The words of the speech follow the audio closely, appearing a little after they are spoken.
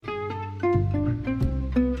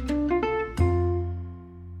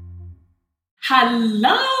Hello,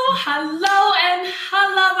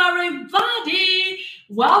 everybody.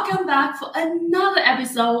 Welcome back for another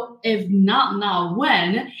episode, if not now,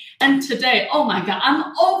 when? And today, oh my God, I'm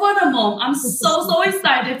over the moon. I'm so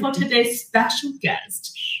excited for today's special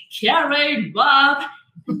guest, Carrie Robb.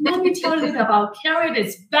 Let me tell you a little bit about Carrie,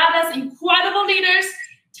 this badass, incredible leaders.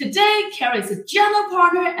 Today, Carrie is a general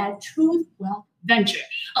partner at Truth Wealth Venture,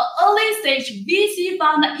 an early-stage VC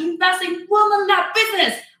fund that invests in women-led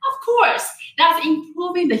business. Of course, that's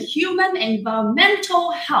improving the human and environmental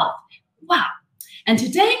health. Wow. And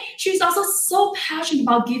today, she's also so passionate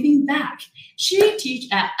about giving back. She teaches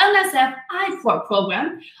at NSF iCore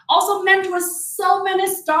program, also mentors so many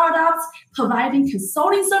startups, providing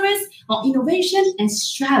consulting service on innovation and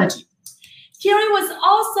strategy. Carrie was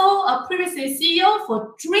also a previously CEO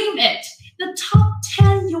for Dream It, the top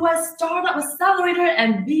 10 US startup accelerator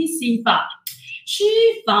and VC fund.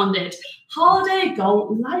 She founded Holiday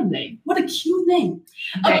Go Lightly. What a cute name.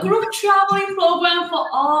 A group traveling program for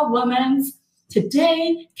all women.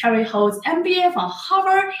 Today, Carrie holds MBA from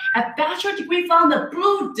Harvard, a bachelor degree from the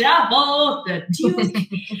Blue Devil, the Duke.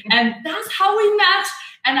 And that's how we met.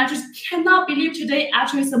 And I just cannot believe today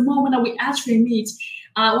actually is the moment that we actually meet.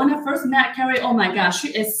 When I first met Carrie, oh my gosh, she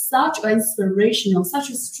is such an inspirational, such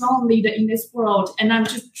a strong leader in this world. And I'm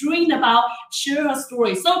just dreaming about share her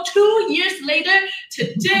story. So 2 years later,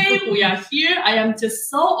 today we are here. I am just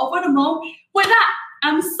so over the moon. With that,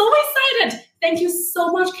 I'm so excited. Thank you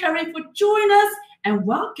so much, Carrie, for joining us. And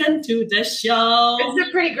welcome to the show. It's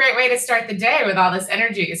a pretty great way to start the day with all this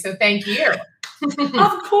energy. So thank you.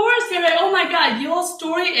 Of course, Carrie. Oh my God, your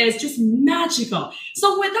story is just magical.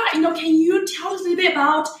 So with that, can you tell us a little bit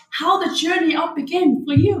about how the journey all began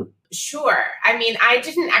for you? Sure. I mean, I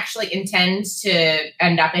didn't actually intend to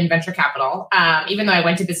end up in venture capital, even though I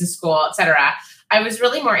went to business school, et cetera. I was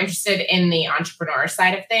really more interested in the entrepreneur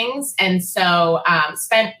side of things. And so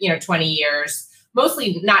spent, 20 years,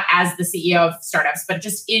 mostly not as the CEO of startups, but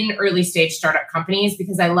just in early stage startup companies,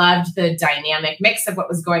 because I loved the dynamic mix of what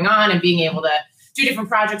was going on and being able to do different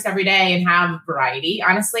projects every day and have variety.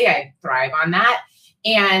 Honestly, I thrive on that.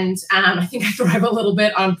 And I think I thrive a little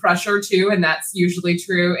bit on pressure too. And that's usually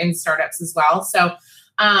true in startups as well. So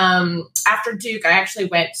after Duke, I actually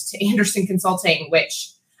went to Andersen Consulting, which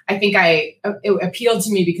I think it appealed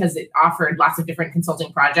to me because it offered lots of different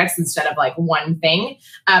consulting projects instead of like one thing.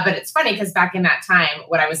 But it's funny because back in that time,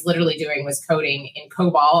 what I was literally doing was coding in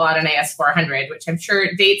COBOL on an AS400, which I'm sure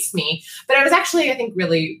dates me. But it was actually, I think,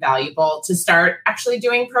 really valuable to start actually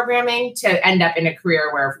doing programming to end up in a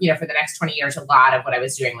career where, for the next 20 years, a lot of what I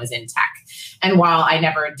was doing was in tech. And while I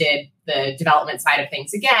never did the development side of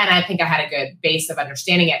things again, I think I had a good base of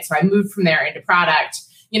understanding it. So I moved from there into product,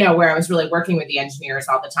 where I was really working with the engineers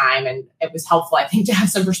all the time. And it was helpful, I think, to have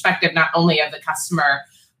some perspective, not only of the customer,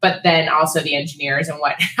 but then also the engineers and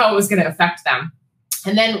how it was going to affect them.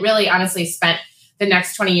 And then really honestly spent the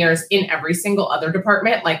next 20 years in every single other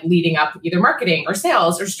department, like leading up either marketing or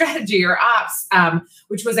sales or strategy or ops,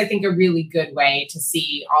 which was, I think, a really good way to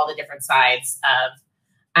see all the different sides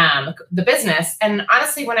of the business. And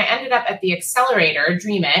honestly, when I ended up at the accelerator,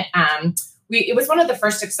 Dream It, it was one of the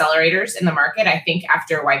first accelerators in the market, I think,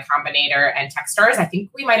 after Y Combinator and Techstars. I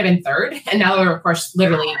think we might have been third. And now there are, of course,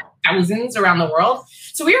 literally thousands around the world.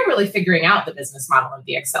 So we were really figuring out the business model of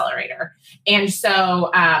the accelerator. And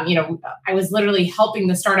so, I was literally helping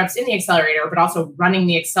the startups in the accelerator, but also running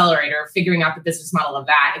the accelerator, figuring out the business model of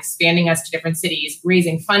that, expanding us to different cities,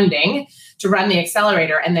 raising funding to run the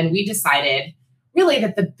accelerator. And then we decided really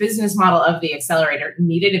that the business model of the accelerator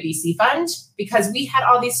needed a VC fund because we had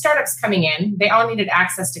all these startups coming in. They all needed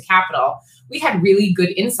access to capital. We had really good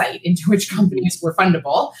insight into which companies were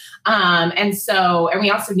fundable. And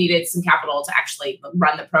we also needed some capital to actually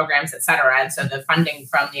run the programs, et cetera. And so the funding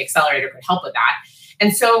from the accelerator could help with that.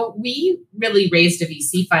 And so we really raised a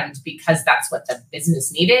VC fund because that's what the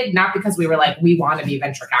business needed, not because we were like, we want to be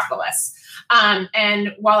venture capitalists.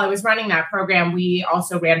 And while I was running that program, we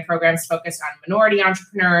also ran programs focused on minority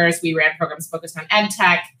entrepreneurs. We ran programs focused on ed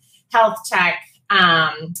tech, health tech.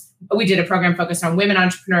 We did a program focused on women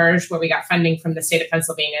entrepreneurs where we got funding from the state of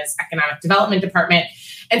Pennsylvania's Economic Development Department.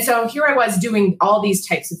 And so here I was doing all these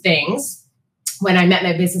types of things. When I met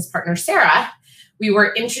my business partner, Sarah, we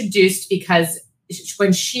were introduced because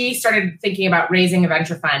when she started thinking about raising a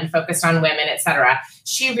venture fund focused on women, et cetera,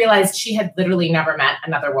 she realized she had literally never met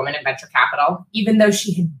another woman in venture capital, even though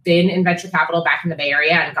she had been in venture capital back in the Bay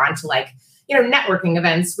Area and gone to networking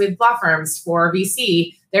events with law firms for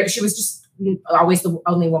VC. She was just always the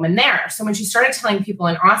only woman there. So when she started telling people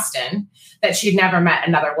in Austin that she'd never met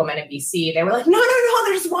another woman in VC, they were like, no,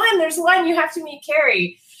 there's one, you have to meet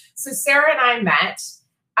Carrie. So Sarah and I met.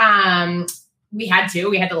 we had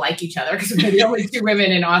to like each other because we were the only two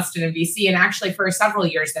women in Austin and VC. And actually for several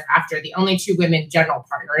years thereafter, the only two women general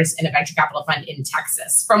partners in a venture capital fund in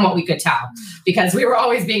Texas, from what we could tell, because we were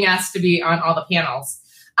always being asked to be on all the panels.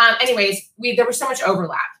 There was so much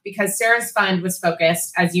overlap because Sarah's fund was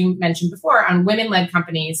focused, as you mentioned before, on women-led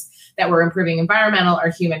companies that were improving environmental or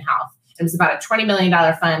human health. It was about a $20 million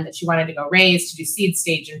fund that she wanted to go raise to do seed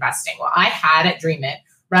stage investing. Well, I had at DreamIt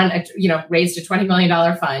raised a $20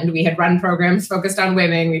 million fund. We had run programs focused on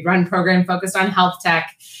women. We'd run programs focused on health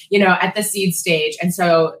tech, at the seed stage. And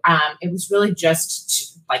so it was really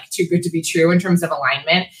just too good to be true in terms of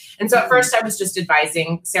alignment. And so at first I was just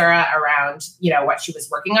advising Sarah around, what she was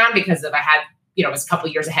working on because I had, it was a couple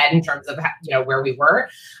of years ahead in terms of, where we were.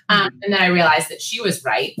 And then I realized that she was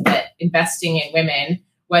right, that investing in women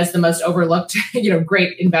was the most overlooked,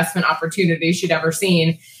 great investment opportunity she'd ever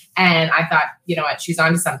seen. And I thought, she's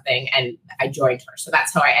onto something, and I joined her. So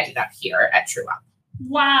that's how I ended up here at TrueUp.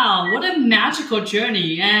 Wow, what a magical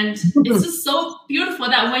journey. And it's just so beautiful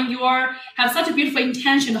that when you have such a beautiful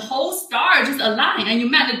intention, the whole star just align and you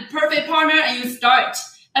met the perfect partner and you start.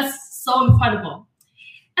 That's so incredible.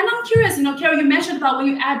 And I'm curious, Carol, you mentioned about when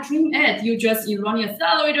you at DreamIt, you just run your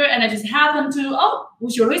accelerator and it just happened to,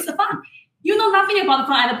 we should raise the fund. You know nothing about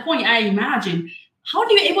the fund at the point, I imagine. How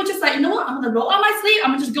do you able just I'm going to roll out my sleeve,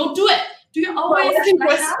 I'm going to just go do it. Do you always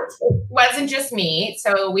It wasn't just me.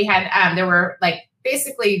 So we had, there were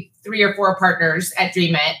basically 3 or 4 partners at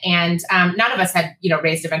DreamIt, and none of us had,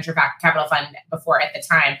 raised a venture capital fund before at the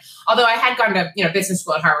time. Although I had gone to, business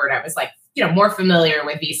school at Harvard, I was more familiar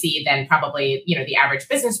with VC than probably, the average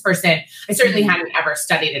business person. I certainly hadn't ever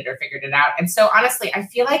studied it or figured it out. And so honestly, I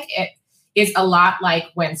feel like it is a lot like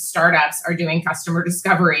when startups are doing customer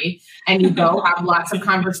discovery and you go have lots of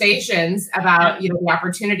conversations about, the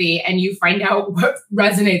opportunity, and you find out what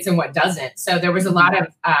resonates and what doesn't. So there was a lot of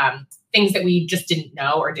things that we just didn't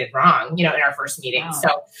know or did wrong, in our first meeting. Wow.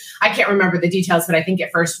 So I can't remember the details, but I think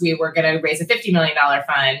at first we were going to raise a $50 million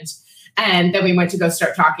fund. And then we went to go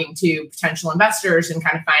start talking to potential investors and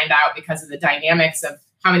kind of find out, because of the dynamics of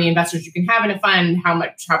how many investors you can have in a fund, how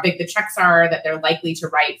big the checks are that they're likely to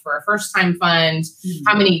write for a first time fund,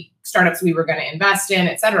 how many startups we were going to invest in,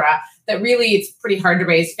 et cetera, that really it's pretty hard to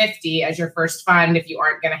raise 50 as your first fund if you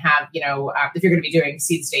aren't going to have, if you're going to be doing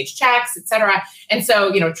seed stage checks, et cetera. And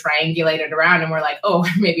so, triangulated around and we're like, oh,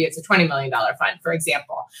 maybe it's a $20 million fund, for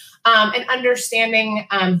example. And understanding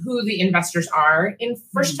who the investors are in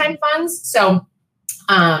first time funds. So,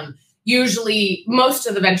 usually most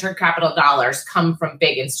of the venture capital dollars come from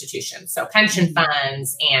big institutions. So pension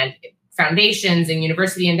funds and foundations and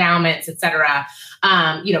university endowments, et cetera,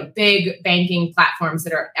 big banking platforms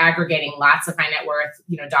that are aggregating lots of high net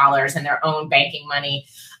worth, dollars and their own banking money.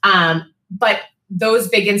 But those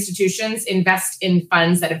big institutions invest in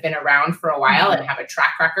funds that have been around for a while and have a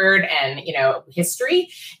track record and, history.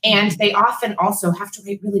 And they often also have to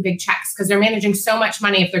write really big checks because they're managing so much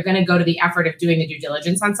money. If they're going to go to the effort of doing the due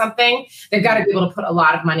diligence on something, they've got to be able to put a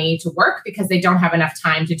lot of money to work because they don't have enough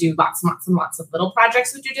time to do lots and lots and lots of little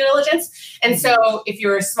projects with due diligence. And so if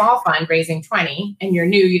you're a small fund raising 20 and you're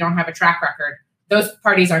new, you don't have a track record, those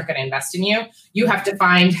parties aren't going to invest in you. You have to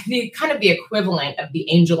find the equivalent of the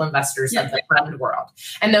angel investors of the fund world.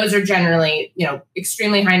 And those are generally,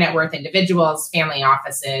 extremely high net worth individuals, family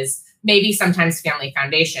offices, maybe sometimes family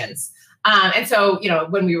foundations. And so,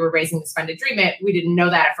 when we were raising this fund at DreamIt, we didn't know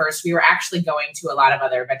that at first. We were actually going to a lot of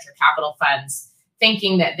other venture capital funds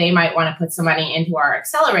thinking that they might want to put some money into our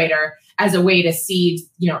accelerator as a way to seed,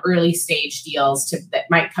 early stage deals that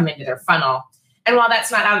might come into their funnel. And while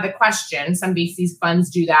that's not out of the question, some VC funds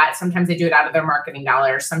do that. Sometimes they do it out of their marketing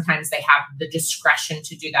dollars. Sometimes they have the discretion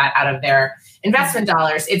to do that out of their investment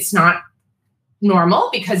dollars. It's not normal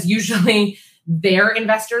because usually their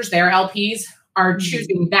investors, their LPs, are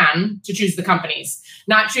choosing them to choose the companies,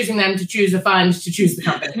 not choosing them to choose a fund to choose the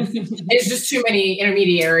company. There's just too many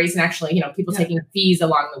intermediaries and actually, people taking fees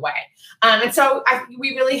along the way. And so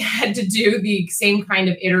we really had to do the same kind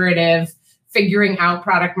of iterative figuring out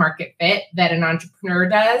product market fit that an entrepreneur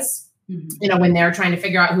does, when they're trying to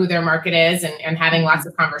figure out who their market is and having lots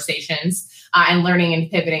of conversations and learning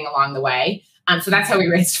and pivoting along the way. So that's how we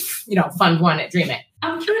raised, Fund 1 at DreamIt.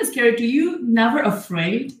 I'm curious, Carrie, do you never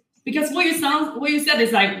afraid? Because what you said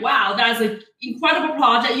is wow, that's an incredible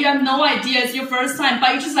project. You have no idea, it's your first time,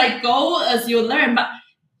 but you just go as you learn. But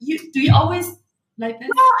do you always like this?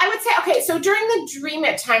 Well, I would say, okay, so during the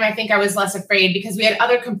DreamIt time, I think I was less afraid because we had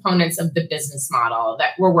other components of the business model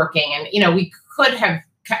that were working. And, we could have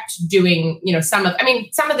kept doing, some of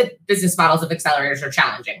the business models of accelerators are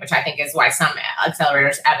challenging, which I think is why some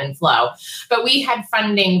accelerators ebb and flow. But we had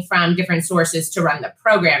funding from different sources to run the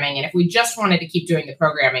programming. And if we just wanted to keep doing the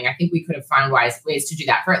programming, I think we could have found ways to do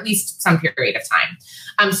that for at least some period of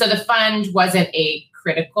time. So the fund wasn't a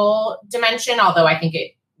critical dimension, although I think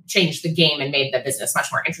it changed the game and made the business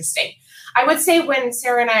much more interesting. I would say when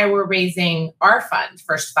Sarah and I were raising our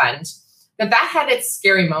first fund, that had its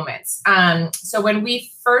scary moments. So when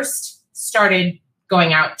we first started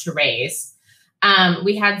going out to raise,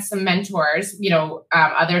 we had some mentors,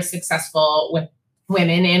 other successful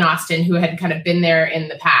women in Austin who had kind of been there in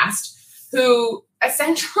the past, who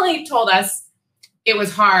essentially told us it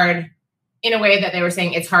was hard in a way that they were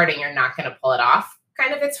saying it's hard and you're not going to pull it off.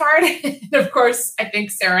 Kind of, it's hard. And of course, I think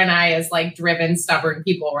Sarah and I, as like driven, stubborn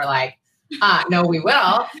people, were like, no, we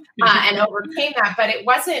will, and overcame that. But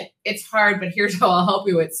it's hard, but here's how I'll help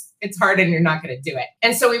you. It's hard and you're not going to do it.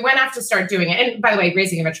 And so we went off to start doing it. And by the way,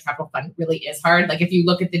 raising a venture capital fund really is hard. Like if you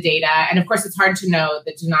look at the data, and of course it's hard to know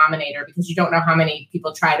the denominator because you don't know how many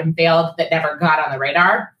people tried and failed that never got on the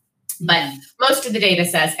radar. But most of the data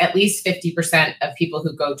says at least 50% of people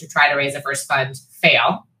who go to try to raise a first fund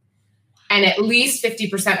fail. And at least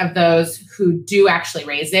 50% of those who do actually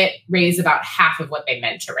raise about half of what they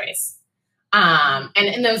meant to raise.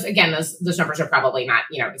 And those numbers are probably not,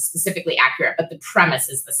 specifically accurate, but the premise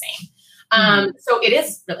is the same. So it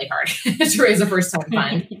is really hard to raise a first time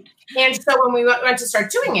fund. And so when we went to start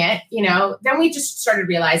doing it, then we just started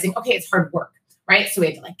realizing, okay, it's hard work, right? So we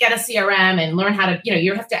had to like get a CRM and learn how to,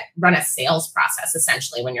 you have to run a sales process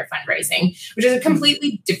essentially when you're fundraising, which is a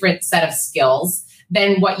completely different set of skills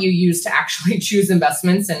than what you use to actually choose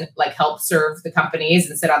investments and like help serve the companies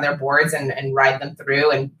and sit on their boards and ride them through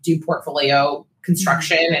and do portfolio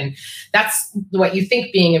construction. And that's what you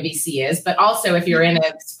think being a VC is. But also if you're in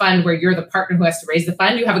a fund where you're the partner who has to raise the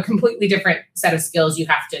fund, you have a completely different set of skills you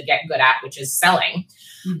have to get good at, which is selling.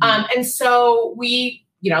 And so we,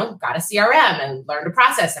 got a CRM and learned a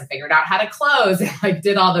process and figured out how to close and like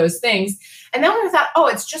did all those things. And then we thought, oh,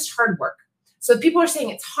 it's just hard work. So people are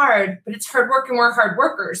saying it's hard, but it's hard work and we're hard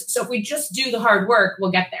workers. So if we just do the hard work,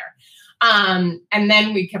 we'll get there. And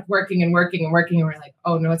then we kept working and working and working. And we're like,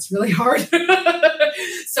 oh no, it's really hard.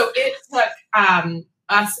 So it took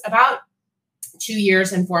us about 2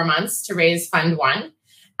 years and 4 months to raise fund one.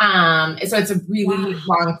 So it's a really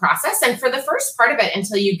long process. And for the first part of it,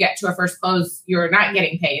 until you get to a first close, you're not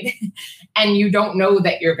getting paid and you don't know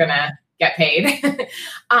that you're going to get paid.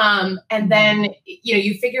 And then,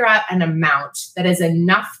 you figure out an amount that is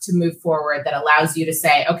enough to move forward that allows you to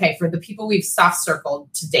say, okay, for the people we've soft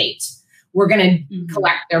circled to date, we're going to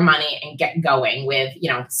collect their money and get going with,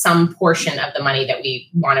 some portion of the money that we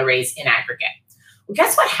want to raise in aggregate. Well,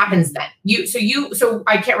 guess what happens then? So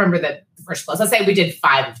I can't remember the first close. Let's say we did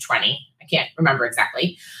 5 of 20. I can't remember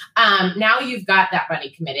exactly. Now you've got that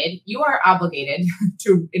money committed. You are obligated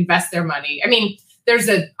to invest their money. I mean, there's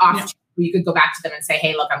an off where you could go back to them and say,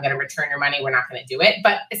 hey, look, I'm going to return your money. We're not going to do it.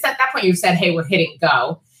 But it's at that point you've said, hey, we're hitting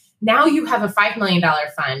go. Now you have a $5 million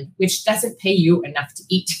fund, which doesn't pay you enough to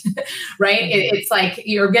eat, right? It's like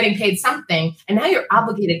you're getting paid something and now you're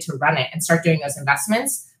obligated to run it and start doing those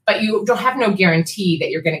investments, but you don't have no guarantee that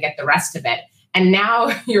you're going to get the rest of it. And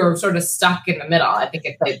now you're sort of stuck in the middle. I think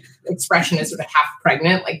it's like expression is sort of half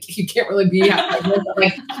pregnant. Like you can't really be half pregnant, but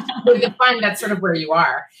like with the fund, that's sort of where you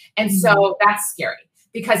are. And so that's scary.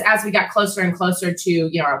 Because as we got closer and closer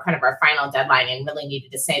to, our final deadline and really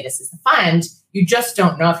needed to say this is the fund, you just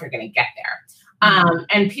don't know if you're going to get there.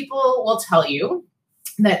 And people will tell you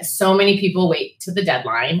that so many people wait to the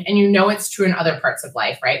deadline. And it's true in other parts of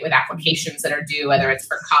life, right? With applications that are due, whether it's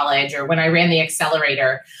for college or when I ran the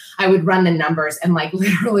accelerator, I would run the numbers and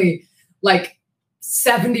literally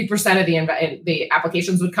 70% of the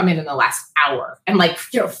applications would come in the last hour and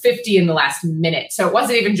 50 in the last minute. So it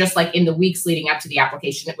wasn't even just in the weeks leading up to the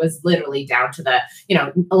application. It was literally down to the,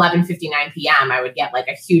 11:59 PM. I would get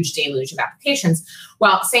a huge deluge of applications.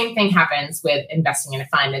 Well, same thing happens with investing in a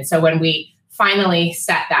fund. And so when we finally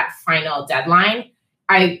set that final deadline,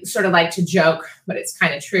 I sort of like to joke, but it's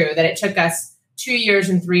kind of true, that it took us 2 years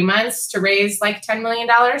and 3 months to raise $10 million.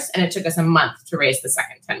 And it took us a month to raise the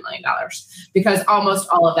second $10 million because almost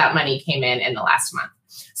all of that money came in the last month.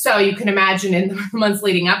 So you can imagine in the months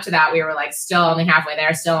leading up to that, we were still only halfway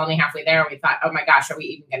there. We thought, oh my gosh, are we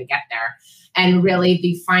even going to get there? And really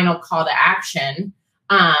the final call to action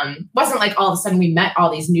wasn't all of a sudden we met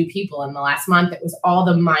all these new people in the last month. It was all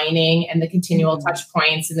the mining and the continual touch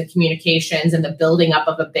points and the communications and the building up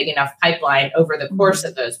of a big enough pipeline over the course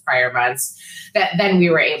of those prior months that then we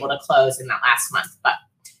were able to close in that last month. But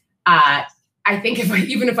I think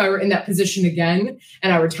even if I were in that position again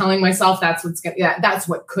and I were telling myself that's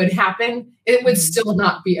what could happen, it would still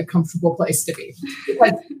not be a comfortable place to be,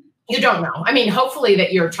 because you don't know. I mean, hopefully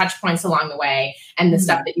that your touch points along the way and the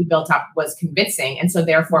stuff that you built up was convincing. And so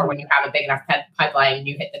therefore, when you have a big enough pipeline and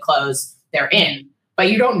you hit the close, they're in.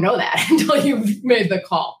 But you don't know that until you've made the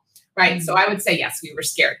call, right? So I would say, yes, we were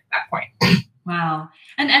scared at that point. Wow.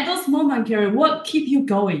 And at those moments, Carrie, what keep you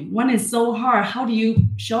going? When it's so hard, how do you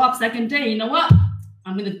show up second day? You know what?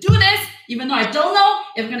 I'm going to do this, even though I don't know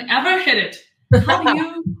if I'm going to ever hit it. How do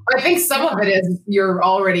you? I think some of it is you're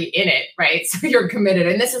already in it, right? So you're committed.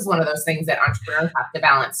 And this is one of those things that entrepreneurs have to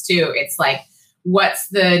balance too. It's like, what's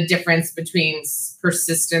the difference between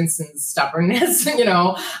persistence and stubbornness?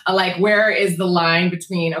 Like, where is the line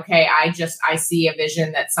between, okay, I see a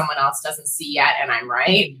vision that someone else doesn't see yet and I'm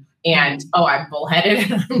right. And, I'm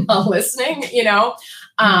bullheaded and I'm not listening, So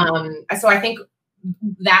I think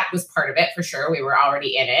that was part of it for sure. We were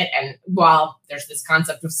already in it. And while there's this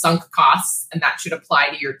concept of sunk costs, and that should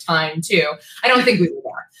apply to your time too, I don't think we were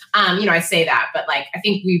there. I say that, but like, I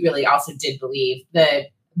think we really also did believe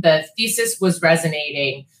the thesis was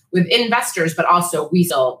resonating with investors, but also we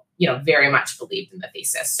still, very much believed in the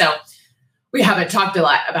thesis. So we haven't talked a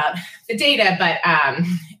lot about the data, but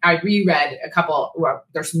I reread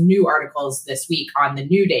there's some new articles this week on the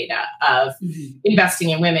new data of investing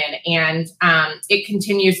in women. And it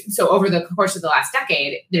continues. So over the course of the last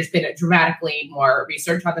decade, there's been dramatically more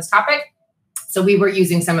research on this topic. So we were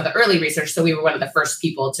using some of the early research. So we were one of the first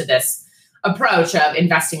people to this approach of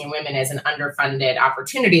investing in women as an underfunded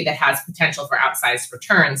opportunity that has potential for outsized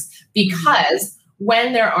returns, because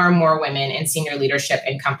when there are more women in senior leadership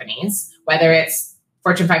in companies, whether it's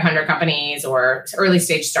Fortune 500 companies or early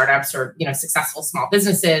stage startups or, successful small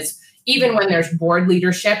businesses, even when there's board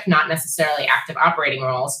leadership, not necessarily active operating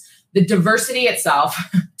roles, the diversity itself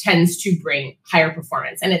tends to bring higher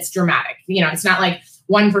performance. And it's dramatic. It's not like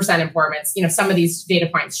 1% performance. Some of these data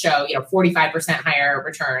points show, 45% higher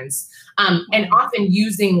returns, and often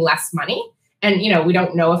using less money. And, we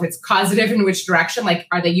don't know if it's causative in which direction. Like,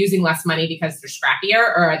 are they using less money because they're scrappier,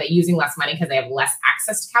 or are they using less money because they have less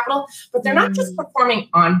access to capital? But they're not just performing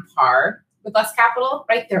on par with less capital,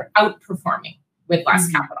 right? They're outperforming with less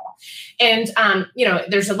capital. And,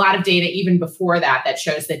 there's a lot of data even before that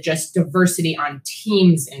shows that just diversity on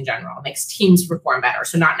teams in general makes teams perform better.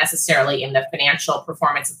 So not necessarily in the financial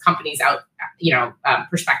performance of companies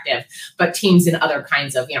perspective, but teams in other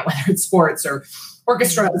kinds of, whether it's sports or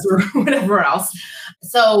orchestras or whatever else.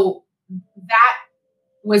 So that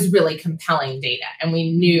was really compelling data. And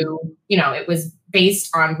we knew, it was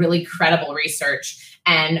based on really credible research.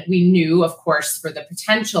 And we knew, of course, for the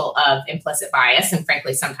potential of implicit bias and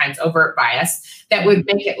frankly, sometimes overt bias, that would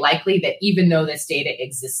make it likely that even though this data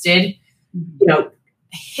existed,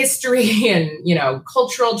 history and,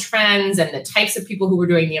 cultural trends and the types of people who were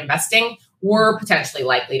doing the investing were potentially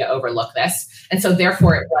likely to overlook this. And so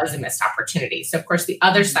therefore it was a missed opportunity. So of course, the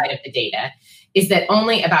other side of the data is that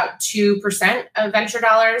only about 2% of venture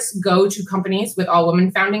dollars go to companies with all women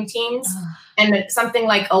founding teams. And that something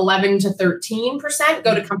like 11 to 13%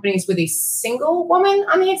 go to companies with a single woman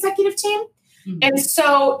on the executive team. And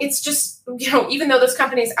so it's just, even though those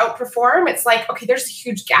companies outperform, it's like, okay, there's a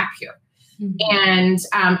huge gap here. And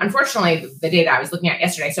unfortunately, the data I was looking at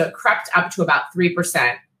yesterday, so it crept up to about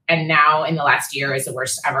 3%. And now in the last year is the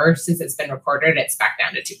worst ever since it's been recorded. It's back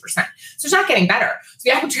down to 2%. So it's not getting better.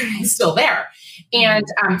 So the opportunity is still there. And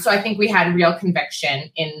so I think we had real conviction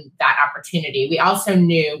in that opportunity. We also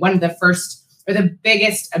knew one of the first or the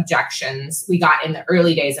biggest objections we got in the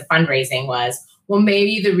early days of fundraising was, well,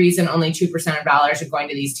 maybe the reason only 2% of dollars are going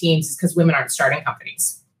to these teams is because women aren't starting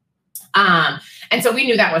companies. And so we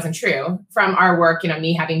knew that wasn't true from our work,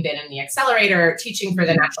 me having been in the accelerator, teaching for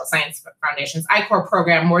the Natural Science Foundation's I-Corps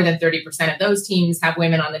program, more than 30% of those teams have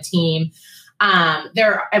women on the team.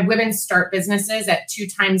 Women start businesses at 2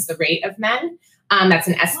 times the rate of men. That's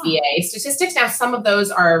an SBA statistics. Now, some of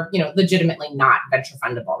those are, legitimately not venture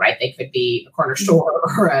fundable, right? They could be a corner store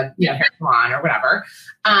or a, hair salon or whatever.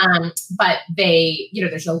 But they,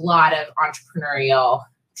 there's a lot of entrepreneurial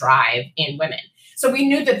drive in women. So we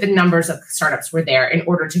knew that the numbers of startups were there in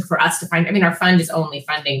order for us to find, our fund is only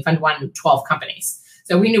funding Fund 1, 12 companies.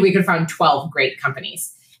 So we knew we could find 12 great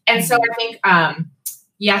companies. And so I think,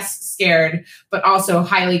 yes, scared, but also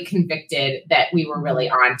highly convicted that we were really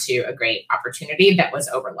onto a great opportunity that was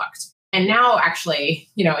overlooked. And now actually,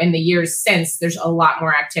 in the years since, there's a lot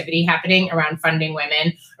more activity happening around funding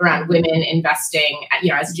women, around women investing,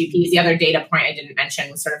 as GPs. The other data point I didn't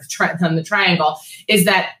mention was sort of on the triangle is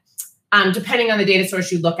that depending on the data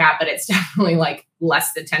source you look at, but it's definitely like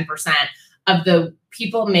less than 10%. of the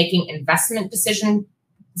people making investment decisions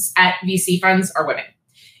at VC funds are women.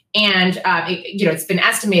 And, it's been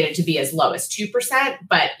estimated to be as low as 2%,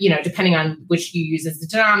 but, depending on which you use as the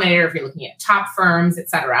denominator, if you're looking at top firms, et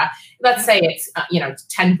cetera, let's say it's,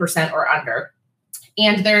 10% or under.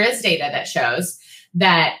 And there is data that shows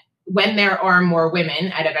that when there are more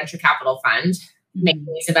women at a venture capital fund making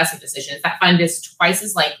these investment decisions, that fund is twice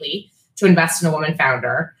as likely to invest in a woman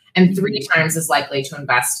founder and 3 times as likely to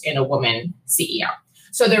invest in a woman CEO.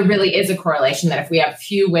 So there really is a correlation that if we have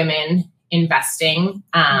few women investing,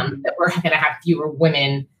 that we're going to have fewer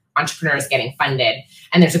women entrepreneurs getting funded.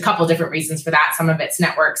 And there's a couple different reasons for that. Some of it's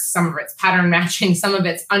networks, some of it's pattern matching, some of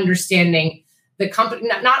it's understanding the company.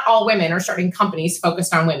 Not all women are starting companies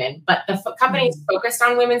focused on women, but the companies focused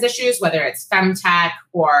on women's issues, whether it's femtech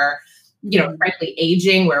or, frankly,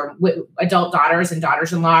 aging, where adult daughters and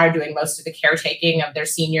daughters-in-law are doing most of the caretaking of their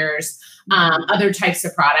seniors, other types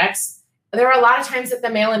of products. There are a lot of times that the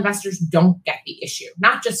male investors don't get the issue,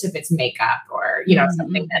 not just if it's makeup or,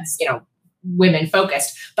 something that's, women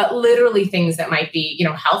focused, but literally things that might be,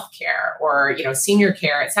 healthcare or, senior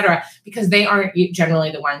care, et cetera, because they aren't generally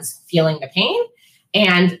the ones feeling the pain.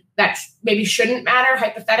 And that maybe shouldn't matter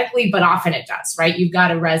hypothetically, but often it does, right? You've got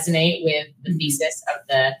to resonate with the thesis of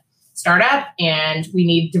the startup, and we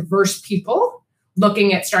need diverse people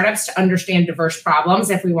looking at startups to understand diverse problems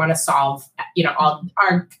if we want to solve, all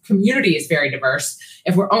our community is very diverse.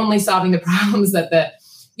 If we're only solving the problems that the,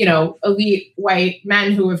 elite white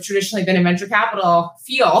men who have traditionally been in venture capital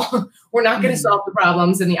feel, we're not going to solve the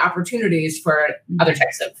problems and the opportunities for other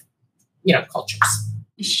types of, cultures.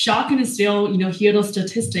 It's shocking to still, hear those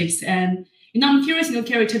statistics. And, I'm curious,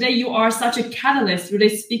 Carrie, today you are such a catalyst, really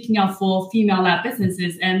speaking up for female-led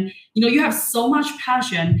businesses. And, you have so much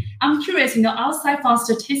passion. I'm curious, outside from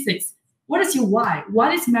statistics, what is your why?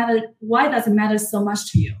 Why does it matter so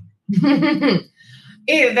much to you?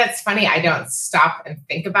 That's funny. I don't stop and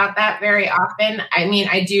think about that very often. I mean,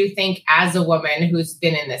 I do think as a woman who's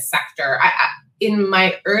been in this sector, in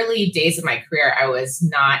my early days of my career, I was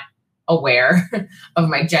not aware of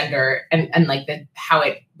my gender and like how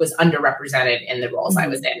it was underrepresented in the roles I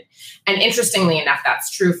was in. And interestingly enough, that's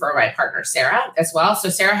true for my partner, Sarah, as well. So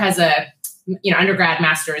Sarah has a undergrad,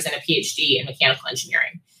 master's, and a PhD in mechanical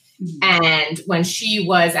engineering. And when she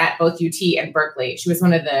was at both UT and Berkeley, she was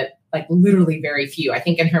one of the literally very few. I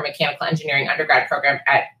think in her mechanical engineering undergrad program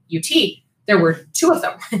at UT, there were 2 of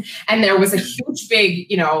them. And there was a huge, big,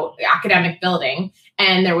 academic building.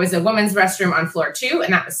 And there was a women's restroom on floor 2,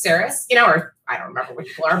 and that was Sarah's, or I don't remember which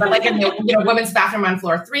floor, but in the women's bathroom on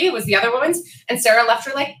floor 3 was the other women's. And Sarah left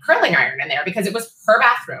her curling iron in there because it was her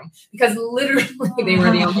bathroom, because literally they were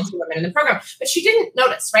the only 2 women in the program. But she didn't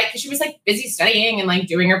notice, right? Because she was busy studying and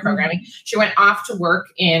doing her programming. She went off to work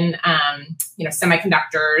in,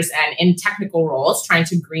 semiconductors and in technical roles, trying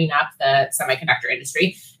to green up the semiconductor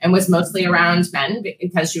industry, and was mostly around men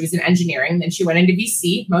because she was in engineering. Then she went into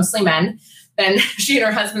VC, mostly men. Then she and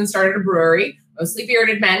her husband started a brewery, mostly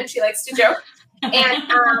bearded men, she likes to joke. And,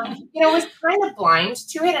 was kind of blind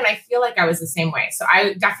to it. And I feel like I was the same way. So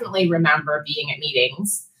I definitely remember being at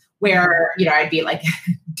meetings where, I'd be a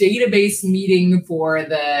database meeting for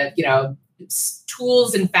the,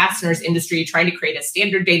 tools and fasteners industry, trying to create a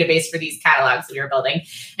standard database for these catalogs that we were building.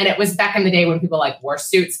 And it was back in the day when people wore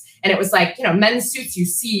suits. And it was men's suits you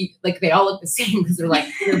see, they all look the same because they're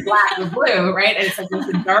either black or blue, right? And it's there's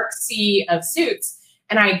a dark sea of suits.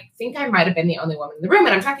 And I think I might have been the only woman in the room.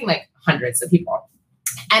 And I'm talking hundreds of people.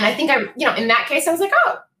 And I think in that case, I was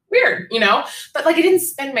oh, weird, but I didn't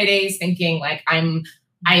spend my days thinking I'm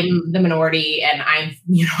the minority and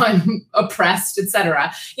I'm oppressed, et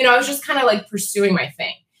cetera. I was just kind of pursuing my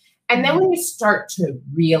thing. And then when you start to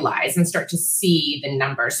realize and start to see the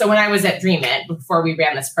numbers. So when I was at Dream It, before we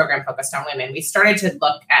ran this program focused on women, we started to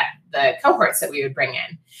look at the cohorts that we would bring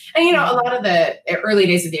in. And, a lot of the early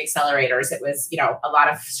days of the accelerators, it was, a lot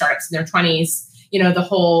of startups in their 20s, the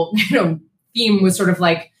whole, theme was sort of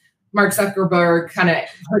Mark Zuckerberg kind of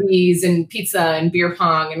hoodies and pizza and beer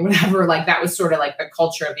pong and whatever. That was sort of the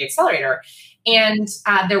culture of the accelerator. And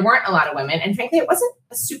there weren't a lot of women. And frankly, it wasn't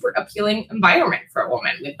a super appealing environment for a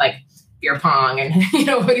woman with beer pong and,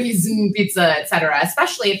 hoodies and pizza, et cetera,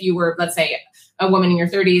 especially if you were, let's say, a woman in your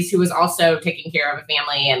 30s who was also taking care of a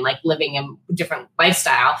family and living a different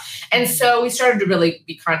lifestyle. And so we started to really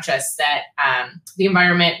be conscious that the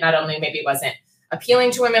environment not only maybe wasn't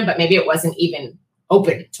appealing to women, but maybe it wasn't even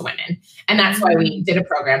open to women. And that's why we did a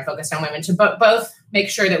program focused on women to both make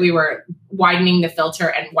sure that we were widening the filter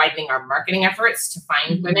and widening our marketing efforts to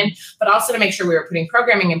find women, but also to make sure we were putting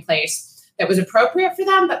programming in place that was appropriate for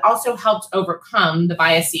them, but also helped overcome the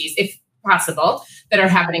biases. If possible that are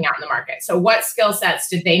happening out in the market. So what skill sets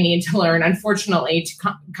did they need to learn, unfortunately,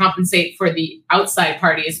 to compensate for the outside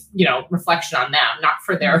party's, reflection on them, not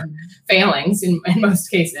for their failings in most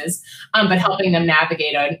cases, but helping them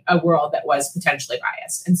navigate a world that was potentially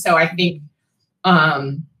biased. And so I think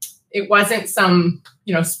it wasn't some,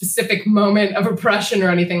 specific moment of oppression or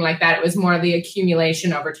anything like that. It was more the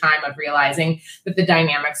accumulation over time of realizing that the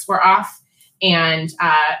dynamics were off. And,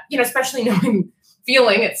 especially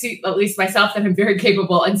feeling, at least myself, that I'm very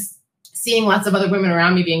capable, and seeing lots of other women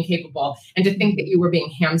around me being capable, and to think that you were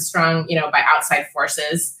being hamstrung, by outside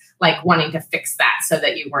forces, like wanting to fix that so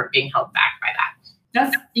that you weren't being held back by that.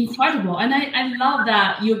 That's incredible. And I love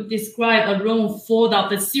that you describe a room full of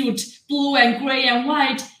the suit, blue and gray and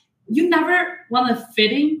white. You never want a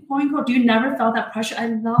fitting, quote unquote. You never felt that pressure. I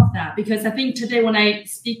love that, because I think today when I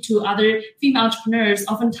speak to other female entrepreneurs,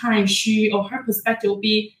 oftentimes she or her perspective will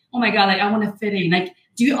be, oh my God, I want to fit in.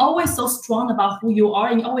 Do you always so strong about who you are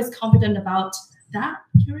and you're always confident about that?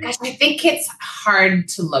 I think it's hard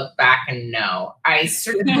to look back and know. I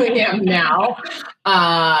certainly am now.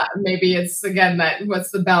 Maybe it's, again,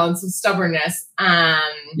 what's the balance of stubbornness?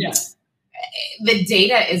 Yeah. The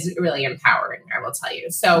data is really empowering, I will tell you.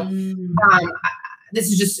 So this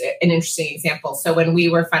is just an interesting example. So when we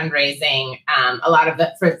were fundraising, a lot of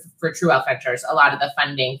for True Wealth Ventures, a lot of the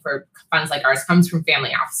funding for funds like ours comes from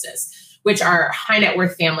family offices, which are high net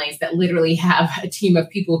worth families that literally have a team of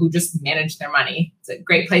people who just manage their money. It's a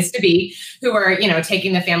great place to be, who are,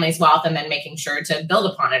 taking the family's wealth and then making sure to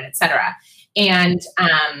build upon it, et cetera. And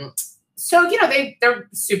so, they're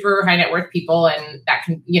super high net worth people, and that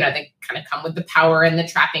can, they kind of come with the power and the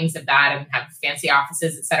trappings of that and have fancy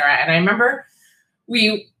offices, et cetera. And I remember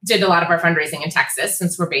we did a lot of our fundraising in Texas,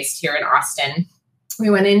 since we're based here in Austin.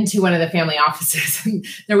 We went into one of the family offices and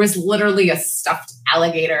there was literally a stuffed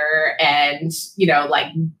alligator and,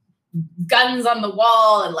 guns on the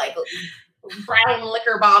wall and brown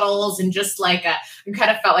liquor bottles, and just I kind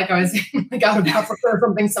of felt like I was out of Africa or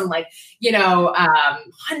something, some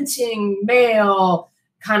hunting male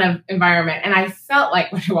kind of environment. And I felt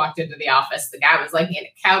like when I walked into the office, the guy was in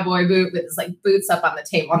a cowboy boot with his boots up on the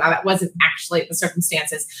table. Now that wasn't actually the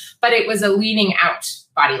circumstances, but it was a leaning out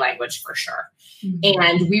body language for sure. Mm-hmm.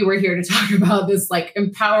 And we were here to talk about this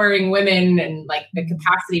empowering women and the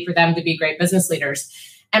capacity for them to be great business leaders.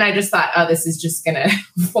 And I just thought, oh, this is just going to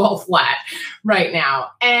fall flat right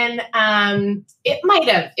now. And it might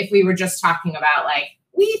have, if we were just talking about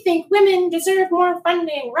we think women deserve more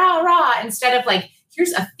funding, rah, rah, instead of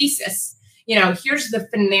here's a thesis, here's the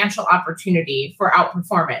financial opportunity for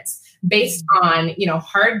outperformance based on,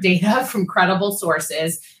 hard data from credible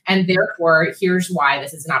sources. And therefore, here's why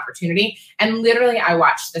this is an opportunity. And literally, I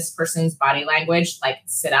watched this person's body language,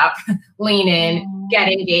 sit up, lean in, get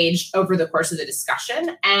engaged over the course of the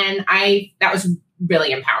discussion. And that was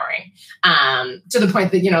really empowering, to the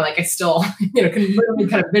point that, I still, can literally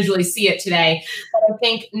kind of visually see it today. But I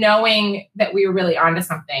think knowing that we were really onto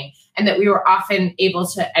something, and that we were often able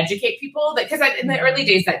to educate people, because in the early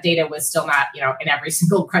days, that data was still not, in every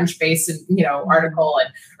single Crunchbase and, article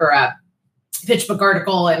or a PitchBook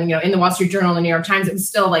article and, in the Wall Street Journal and the New York Times, it was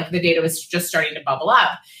still the data was just starting to bubble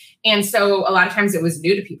up. And so a lot of times it was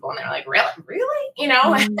new to people and they're like, really?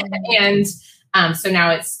 And so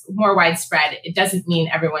now it's more widespread. It doesn't mean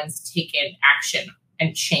everyone's taken action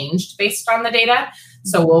and changed based on the data.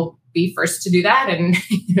 So we'll be first to do that and,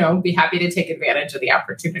 be happy to take advantage of the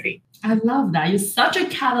opportunity. I love that. You're such a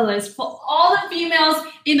catalyst for all the females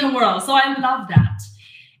in the world. So I love that.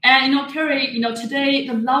 And, Carrie, today,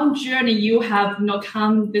 the long journey you have,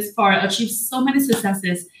 come this far, achieved so many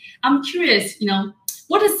successes. I'm curious,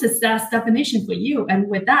 what is success definition for you? And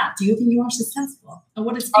with that, do you think you are successful? And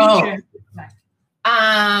what is future like?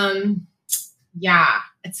 Yeah,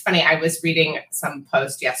 it's funny. I was reading some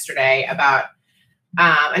post yesterday about,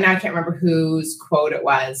 and I can't remember whose quote it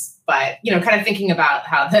was, but, kind of thinking about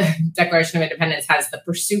how the Declaration of Independence has the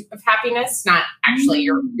pursuit of happiness, not actually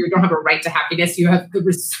you don't have a right to happiness. You have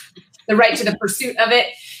the right to the pursuit of it.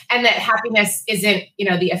 And that happiness isn't,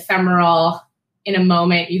 the ephemeral, in a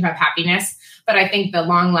moment you have happiness. But I think the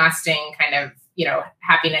long lasting kind of,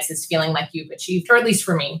 happiness is feeling like you've achieved, or at least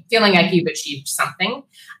for me, feeling like you've achieved something.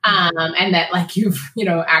 And that you've,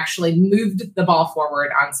 actually moved the ball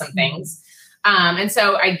forward on some things. And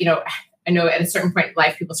so I know at a certain point in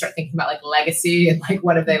life, people start thinking about legacy and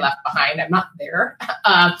what have they left behind? I'm not there.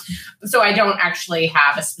 So I don't actually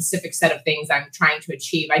have a specific set of things I'm trying to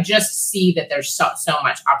achieve. I just see that there's so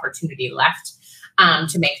much opportunity left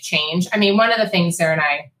to make change. I mean, one of the things Sarah and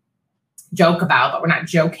I joke about, but we're not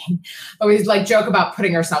joking, but we joke about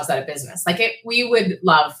putting ourselves out of business. We would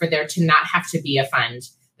love for there to not have to be a fund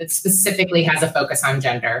that specifically has a focus on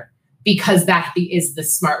gender, because that is the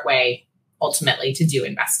smart way ultimately to do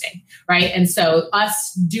investing, right? And so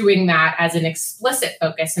us doing that as an explicit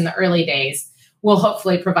focus in the early days will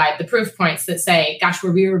hopefully provide the proof points that say, gosh,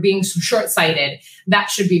 where we were being so short-sighted, that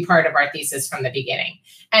should be part of our thesis from the beginning.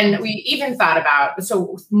 And we even thought about,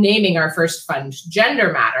 so naming our first fund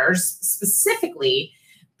Gender Matters specifically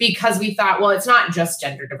because we thought, well, it's not just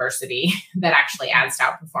gender diversity that actually adds to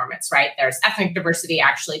outperformance, right? There's ethnic diversity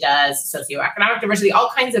actually does, socioeconomic diversity, all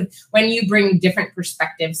kinds of, when you bring different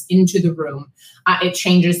perspectives into the room, it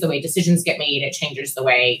changes the way decisions get made. It changes the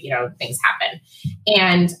way, things happen.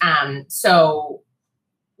 And so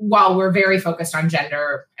while we're very focused on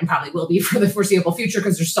gender and probably will be for the foreseeable future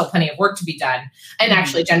because there's still plenty of work to be done. And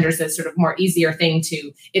actually gender is a sort of more easier thing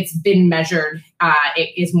it's been measured. It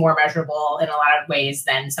is more measurable in a lot of ways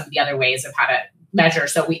than some of the other ways of how to measure.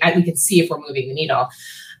 So we can see if we're moving the needle.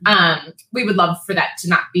 We would love for that to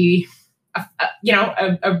not be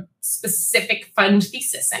a specific fund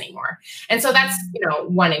thesis anymore. And so that's,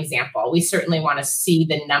 one example. We certainly want to see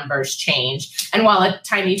the numbers change. And while a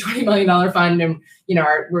tiny $20 million fund and,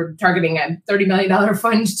 we're targeting a $30 million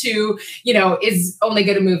fund too, is only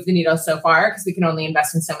going to move the needle so far because we can only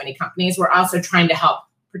invest in so many companies. We're also trying to help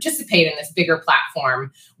participate in this bigger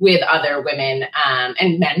platform with other women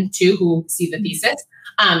and men too, who see the thesis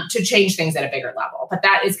to change things at a bigger level. But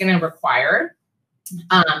that is going to require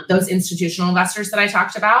those institutional investors that I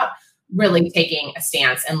talked about really taking a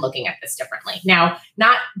stance and looking at this differently. Now,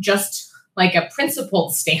 not just like a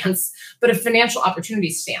principled stance, but a financial opportunity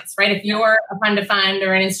stance, right? If you're a fund to fund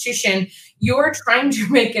or an institution, you're trying to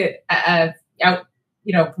make it a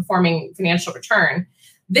performing financial return.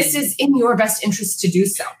 This is in your best interest to do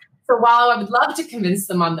so. So while I would love to convince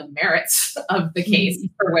them on the merits of the case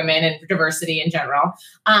for women and for diversity in general,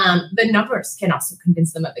 the numbers can also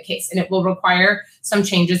convince them of the case. And it will require some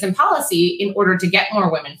changes in policy in order to get more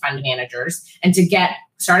women fund managers and to get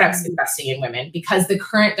startups investing in women, because the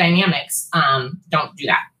current dynamics don't do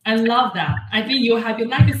that. I love that. I think you have your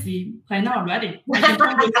legacy planned out already. I can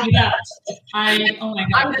totally see that. Oh my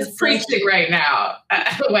God. I'm just preaching right now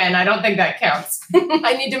when I don't think that counts.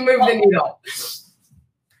 I need to move the needle.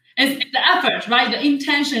 It's the effort, right? The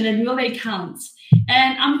intention that really counts.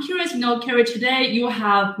 And I'm curious, Carrie, today you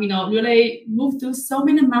have, really moved through so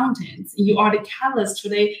many mountains. You are the catalyst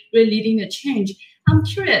today, really leading the change. I'm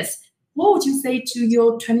curious, what would you say to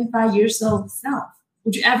your 25 years old self?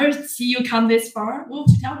 Would you ever see you come this far? What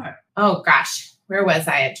would you tell her? Oh gosh, where was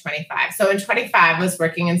I at 25? So in 25, I was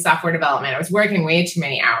working in software development. I was working way too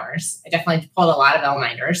many hours. I definitely pulled a lot of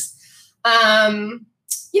all-nighters.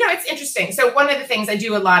 It's interesting. So one of the things I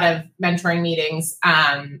do a lot of mentoring meetings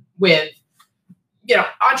with,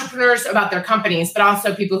 entrepreneurs about their companies, but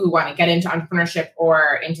also people who want to get into entrepreneurship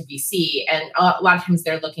or into VC. And a lot of times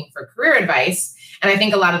they're looking for career advice. And I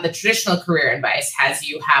think a lot of the traditional career advice has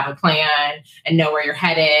you have a plan and know where you're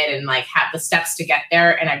headed and like have the steps to get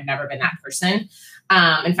there. And I've never been that person.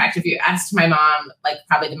 In fact, if you asked my mom, like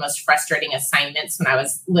probably the most frustrating assignments when I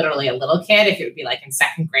was literally a little kid, if it would be like in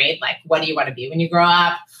second grade, like, what do you want to be when you grow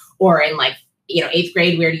up? Or in like, eighth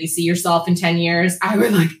grade, where do you see yourself in 10 years? I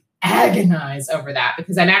would like agonize over that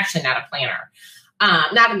because I'm actually not a planner,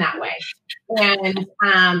 not in that way. And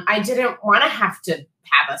I didn't want to have to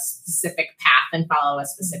have a specific path and follow a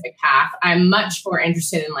specific path. I'm much more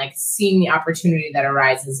interested in like seeing the opportunity that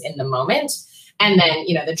arises in the moment. And then,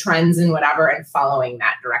 the trends and whatever, and following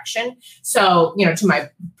that direction. So, to my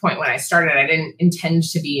point, when I started, I didn't intend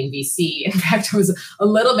to be in VC. In fact, I was a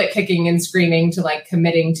little bit kicking and screaming to like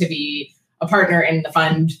committing to be a partner in the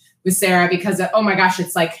fund with Sarah, because, oh my gosh,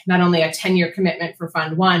 it's like not only a 10-year commitment for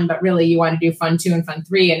fund one, but really you want to do fund two and fund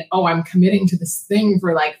three. And, I'm committing to this thing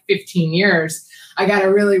for like 15 years. I got to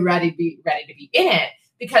really be ready to be in it,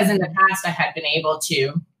 because in the past I had been able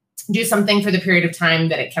to do something for the period of time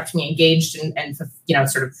that it kept me engaged and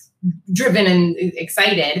sort of driven and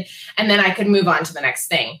excited. And then I could move on to the next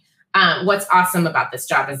thing. What's awesome about this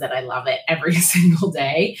job is that I love it every single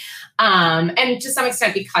day. And to some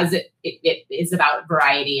extent, because it is about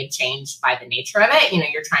variety and change by the nature of it,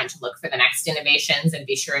 you're trying to look for the next innovations and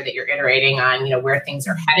be sure that you're iterating on, where things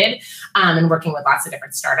are headed, and working with lots of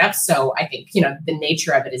different startups. So I think, the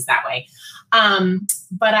nature of it is that way.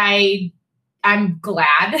 But I'm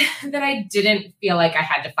glad that I didn't feel like I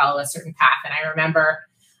had to follow a certain path. And I remember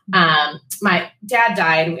my dad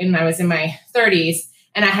died when I was in my 30s.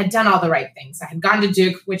 And I had done all the right things. I had gone to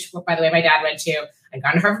Duke, which, by the way, my dad went to. I'd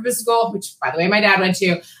gone to Harvard Business School, which, by the way, my dad went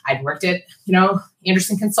to. I'd worked at,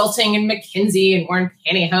 Anderson Consulting and McKinsey and worn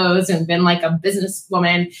pantyhose and been like a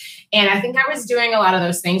businesswoman. And I think I was doing a lot of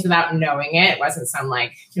those things without knowing it. It wasn't some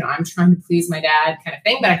like, I'm trying to please my dad kind of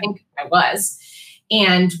thing, but I think I was.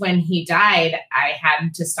 And when he died, I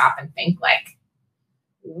had to stop and think like,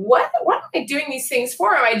 what am I doing these things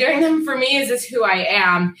for? Am I doing them for me? Is this who I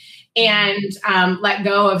am? And let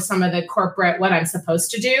go of some of the corporate, what I'm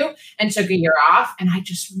supposed to do, and took a year off. And I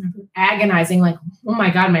just remember agonizing like, oh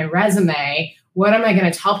my God, my resume, what am I going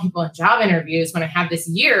to tell people in job interviews when I have this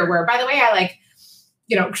year where, by the way, I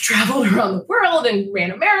traveled around the world and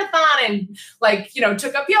ran a marathon and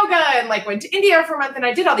took up yoga and went to India for a month. And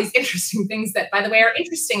I did all these interesting things that, by the way, are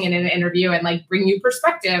interesting in an interview and bring you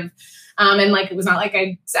perspective. And it was not like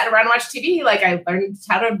I sat around and watched TV. I learned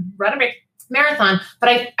how to run a marathon, but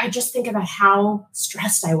I just think about how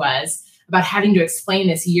stressed I was about having to explain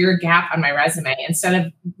this year gap on my resume instead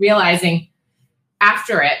of realizing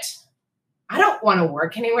after it, I don't want to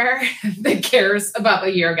work anywhere that cares about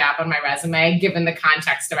the year gap on my resume, given the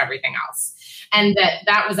context of everything else. And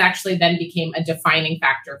that was actually then became a defining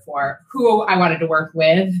factor for who I wanted to work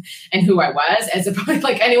with and who I was, as opposed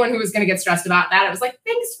to anyone who was going to get stressed about that. It was like,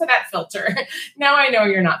 thanks for that filter. Now I know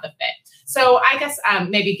you're not the fit. So I guess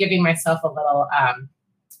maybe giving myself a little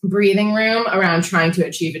breathing room around trying to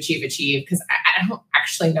achieve, because I don't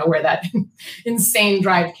actually know where that insane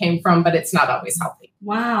drive came from, but it's not always healthy.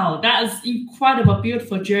 Wow, that is incredible,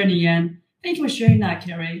 beautiful journey. And thank you for sharing that,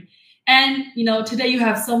 Carrie. And, today you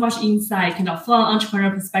have so much insight from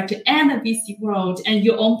entrepreneurial perspective and the VC world and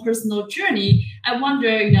your own personal journey. I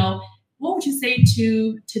wonder, what would you say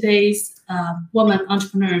to today's woman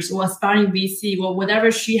entrepreneurs or aspiring VC or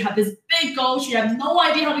whatever? She has this big goal. She has no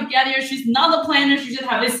idea how to get here. She's not a planner. She just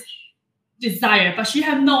has this desire, but she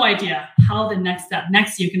has no idea how the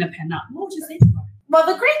next year going to pan out. What would you say to her? Well,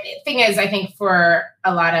 the great thing is, I think for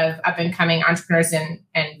a lot of up and coming entrepreneurs and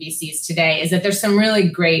VCs today is that there's some really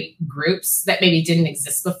great groups that maybe didn't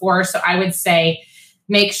exist before. So I would say,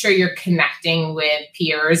 make sure you're connecting with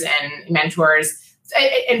peers and mentors,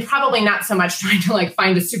 and probably not so much trying to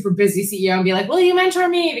find a super busy CEO and be like, will you mentor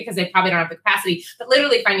me? Because they probably don't have the capacity, but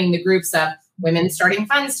literally finding the groups of women starting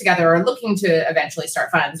funds together or looking to eventually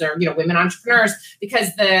start funds, or, women entrepreneurs, because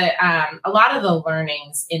a lot of the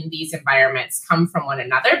learnings in these environments come from one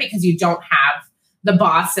another, because you don't have the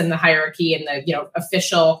boss and the hierarchy and the,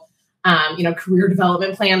 official, career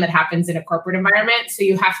development plan that happens in a corporate environment. So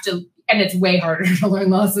you have to, and it's way harder to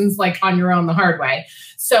learn lessons on your own the hard way.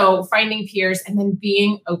 So finding peers and then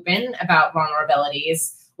being open about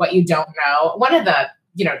vulnerabilities, what you don't know. One of the,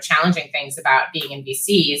 challenging things about being in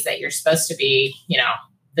VC is that you're supposed to be,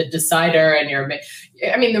 the decider, and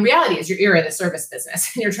the reality is you're in the service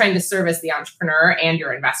business and you're trying to service the entrepreneur and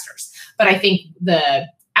your investors. But I think the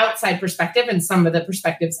outside perspective and some of the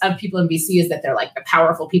perspectives of people in VC is that they're the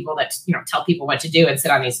powerful people that, tell people what to do and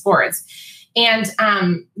sit on these boards. And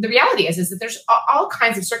the reality is that there's all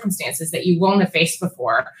kinds of circumstances that you won't have faced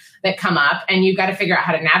before that come up, and you've got to figure out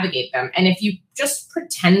how to navigate them. And if you just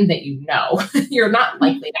pretend that you're not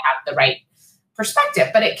likely to have the right perspective.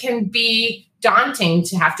 But it can be daunting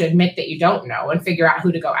to have to admit that you don't know and figure out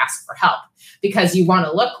who to go ask for help, because you want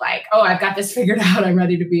to look like, oh, I've got this figured out. I'm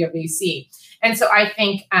ready to be a VC. And so I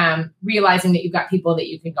think realizing that you've got people that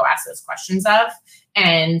you can go ask those questions of,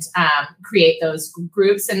 and create those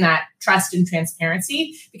groups and that trust and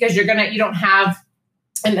transparency, because you don't have,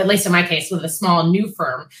 and at least in my case with a small new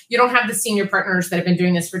firm, you don't have the senior partners that have been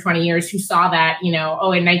doing this for 20 years who saw that, in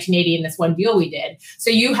 1980 in this one deal we did.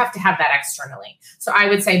 So you have to have that externally. So I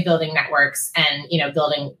would say building networks and,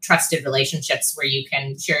 building trusted relationships where you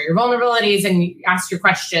can share your vulnerabilities and ask your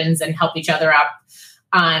questions and help each other up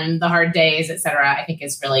on the hard days, et cetera, I think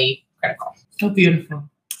is really critical. So beautiful.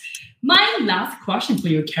 My last question for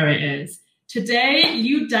you, Carrie, is today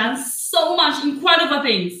you've done so much incredible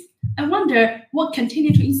things. I wonder what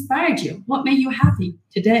continued to inspire you? What made you happy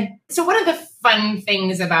today? So one of the fun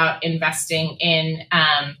things about investing in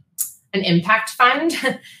an impact fund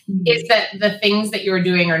is that the things that you're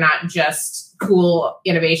doing are not just cool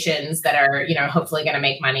innovations that are, hopefully going to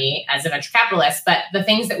make money as a venture capitalist, but the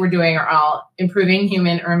things that we're doing are all improving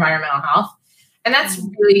human or environmental health. And that's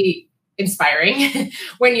really inspiring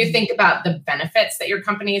when you think about the benefits that your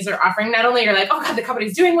companies are offering. Not only you're like, oh God, the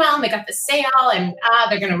company's doing well and they got the sale and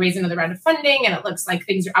they're going to raise another round of funding and it looks like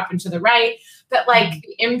things are up and to the right, but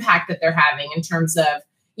the impact that they're having in terms of,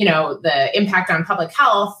 the impact on public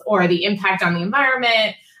health or the impact on the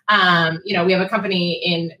environment. We have a company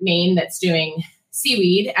in Maine that's doing,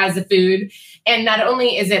 seaweed as a food. And not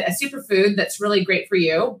only is it a superfood that's really great for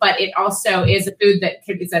you, but it also is a food that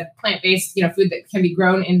is a plant-based, food that can be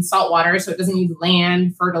grown in salt water. So it doesn't need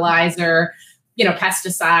land, fertilizer,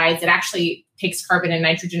 pesticides. It actually takes carbon and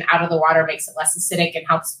nitrogen out of the water, makes it less acidic, and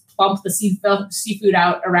helps plump the seafood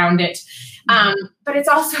out around it. But it's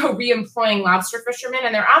also re-employing lobster fishermen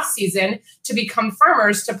in their off season to become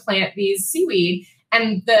farmers to plant these seaweed.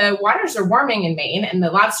 And the waters are warming in Maine, and the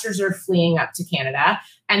lobsters are fleeing up to Canada,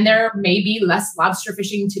 and there may be less lobster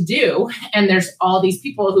fishing to do. And there's all these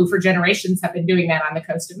people who for generations have been doing that on the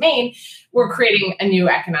coast of Maine. We're creating a new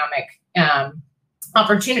economic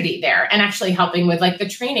opportunity there, and actually helping with like the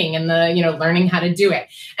training and the, learning how to do it.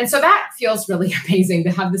 And so that feels really amazing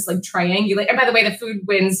to have this like triangulate. And by the way, the food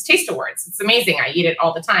wins taste awards. It's amazing. I eat it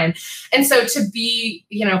all the time. And so to be,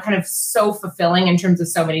 kind of so fulfilling in terms of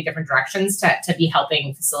so many different directions to be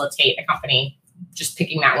helping facilitate a company, just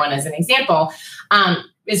picking that one as an example,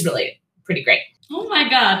 is really pretty great. Oh my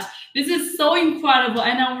God, this is so incredible.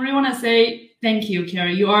 And I really want to say thank you,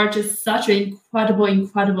 Carrie. You are just such an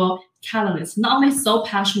incredible catalyst. Not only so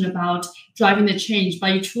passionate about driving the change,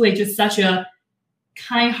 but you're truly just such a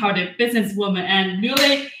kind-hearted businesswoman and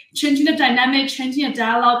really changing the dynamic, changing the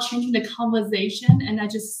dialogue, changing the conversation. And I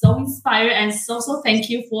just so inspired, and so thank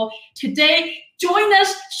you for today joining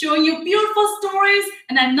us, showing you beautiful stories.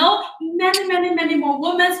 And I know many more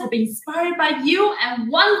women will be inspired by you.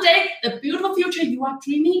 And one day, the beautiful future you are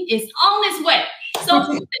dreaming is on its way.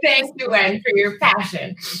 So thank you, Wen, for your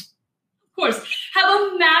passion. Of course. Have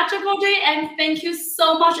a magical day, and thank you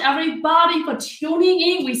so much, everybody, for tuning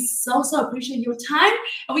in. We so appreciate your time,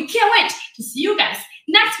 and we can't wait to see you guys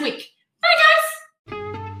next week.